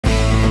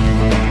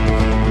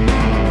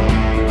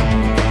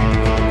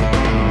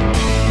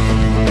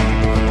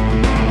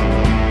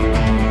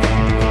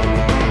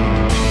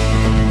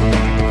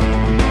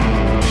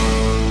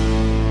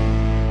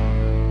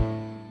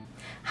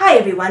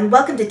everyone,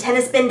 welcome to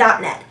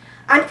tennisspin.net.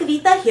 I'm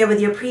Kavitha here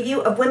with your preview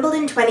of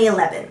Wimbledon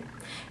 2011.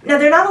 Now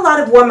there are not a lot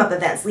of warm-up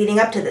events leading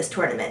up to this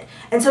tournament,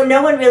 and so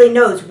no one really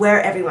knows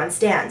where everyone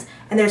stands,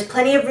 and there's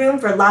plenty of room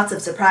for lots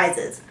of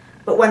surprises.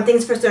 But one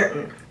thing's for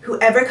certain,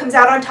 whoever comes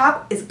out on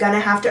top is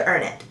gonna have to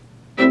earn it.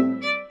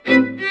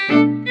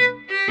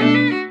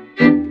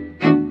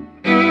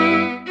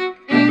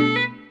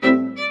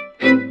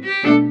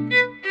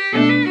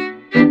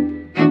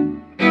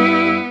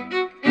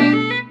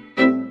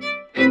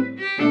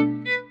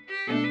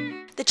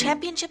 The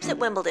championships at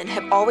Wimbledon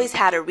have always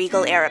had a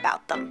regal air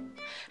about them.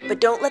 But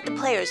don't let the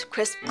players'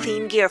 crisp,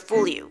 clean gear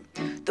fool you.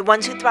 The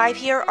ones who thrive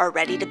here are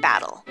ready to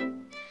battle.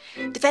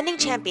 Defending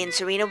champion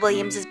Serena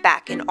Williams is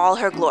back in all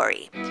her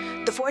glory.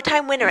 The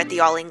four-time winner at the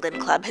All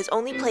England Club has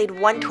only played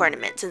one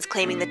tournament since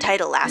claiming the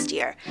title last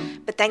year,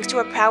 but thanks to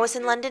her prowess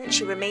in London,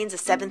 she remains a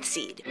 7th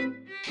seed.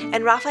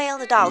 And Rafael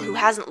Nadal, who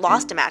hasn't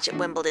lost a match at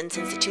Wimbledon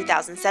since the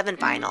 2007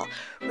 final,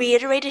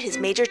 reiterated his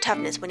major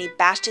toughness when he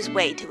bashed his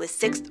way to his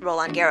 6th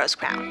Roland Garros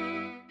crown.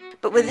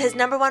 But with his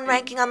 #1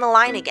 ranking on the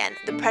line again,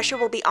 the pressure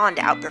will be on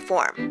to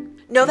outperform.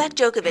 Novak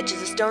Djokovic is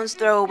a stone's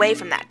throw away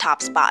from that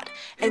top spot,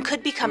 and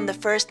could become the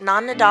first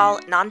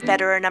non-Nadal,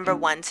 non-Federer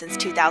 #1 since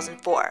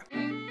 2004.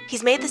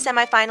 He's made the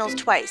semifinals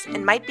twice,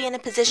 and might be in a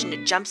position to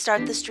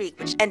jumpstart the streak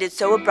which ended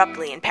so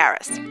abruptly in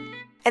Paris.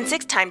 And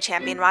 6-time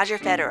champion Roger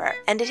Federer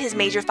ended his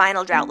major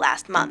final drought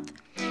last month.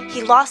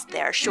 He lost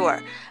there,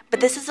 sure,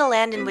 but this is a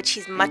land in which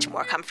he's much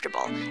more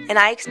comfortable, and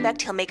I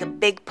expect he'll make a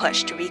big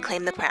push to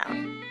reclaim the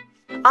crown.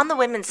 On the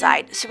women's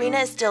side, Serena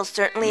is still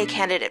certainly a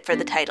candidate for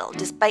the title,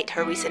 despite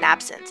her recent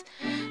absence.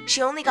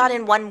 She only got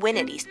in one win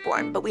at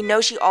Eastbourne, but we know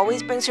she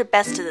always brings her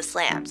best to the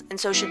slams, and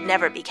so should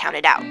never be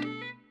counted out.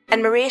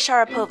 And Maria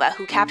Sharapova,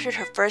 who captured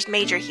her first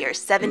major here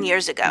 7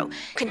 years ago,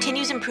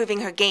 continues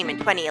improving her game in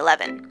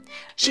 2011.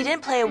 She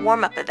didn't play a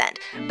warm-up event,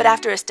 but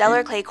after a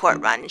stellar clay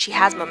court run, she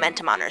has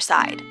momentum on her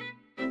side.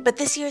 But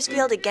this year's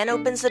field again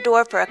opens the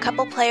door for a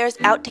couple players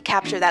out to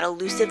capture that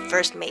elusive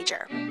first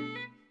major.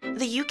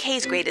 The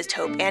UK's greatest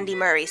hope, Andy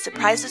Murray,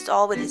 surprised us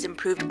all with his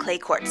improved clay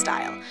court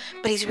style,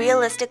 but he's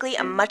realistically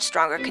a much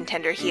stronger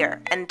contender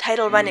here, and the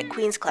title run at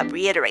Queen's Club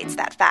reiterates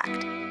that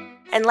fact.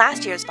 And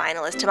last year's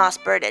finalist, Tomas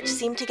Berdych,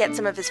 seemed to get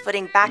some of his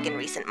footing back in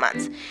recent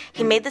months.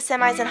 He made the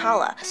semis in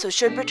Halle, so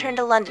should return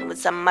to London with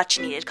some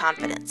much-needed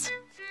confidence.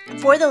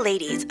 For the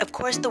ladies, of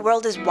course the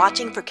world is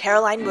watching for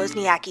Caroline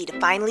Wozniacki to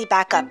finally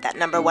back up that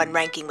 #1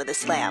 ranking with a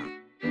slam.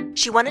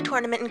 She won a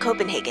tournament in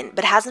Copenhagen,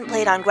 but hasn't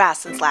played on grass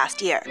since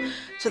last year,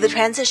 so the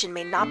transition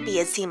may not be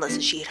as seamless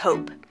as she'd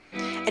hope.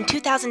 And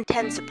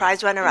 2010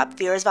 surprise runner-up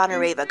Vera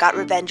Zvonareva got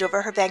revenge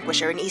over her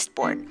vanquisher in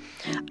Eastbourne.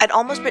 I'd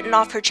almost written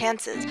off her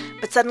chances,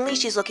 but suddenly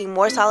she's looking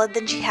more solid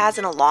than she has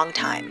in a long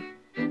time.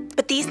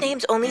 But these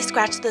names only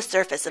scratch the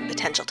surface of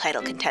potential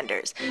title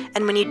contenders,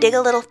 and when you dig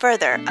a little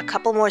further, a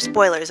couple more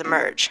spoilers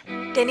emerge.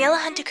 Daniela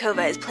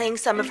Huntakova is playing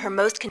some of her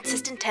most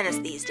consistent tennis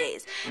these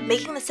days,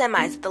 making the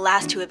semis at the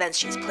last 2 events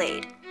she's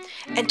played.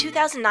 And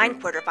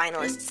 2009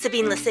 quarterfinalist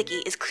Sabine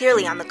Lisicki is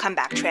clearly on the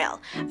comeback trail.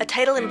 A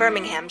title in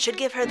Birmingham should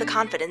give her the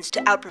confidence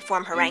to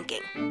outperform her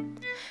ranking.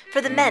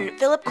 For the men,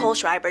 Philip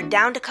Kohlschreiber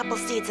downed a couple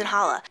seeds in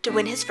Halle to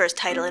win his first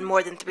title in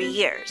more than 3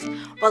 years,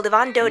 while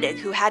Ivan Dodig,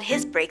 who had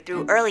his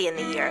breakthrough early in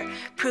the year,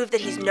 proved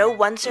that he's no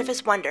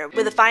one-surface wonder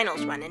with a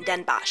finals run in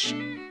Den Bosch.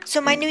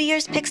 So my New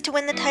Year's picks to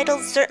win the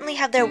titles certainly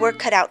have their work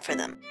cut out for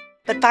them.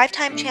 But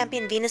 5-time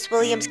champion Venus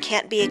Williams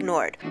can't be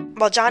ignored,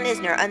 while John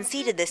Isner,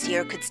 unseeded this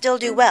year, could still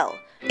do well,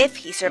 if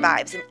he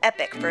survives an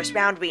epic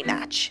first-round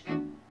rematch.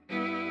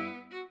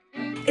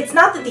 It's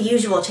not that the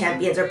usual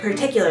champions are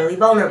particularly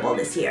vulnerable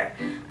this year,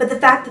 but the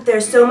fact that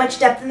there's so much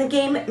depth in the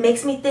game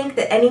makes me think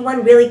that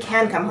anyone really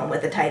can come home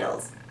with the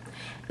titles.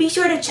 Be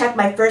sure to check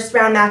my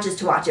first-round matches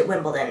to watch at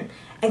Wimbledon,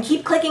 and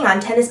keep clicking on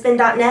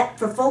tennisspin.net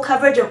for full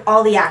coverage of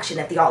all the action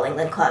at the All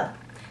England Club.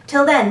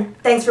 Till then,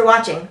 thanks for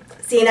watching.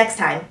 See you next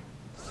time.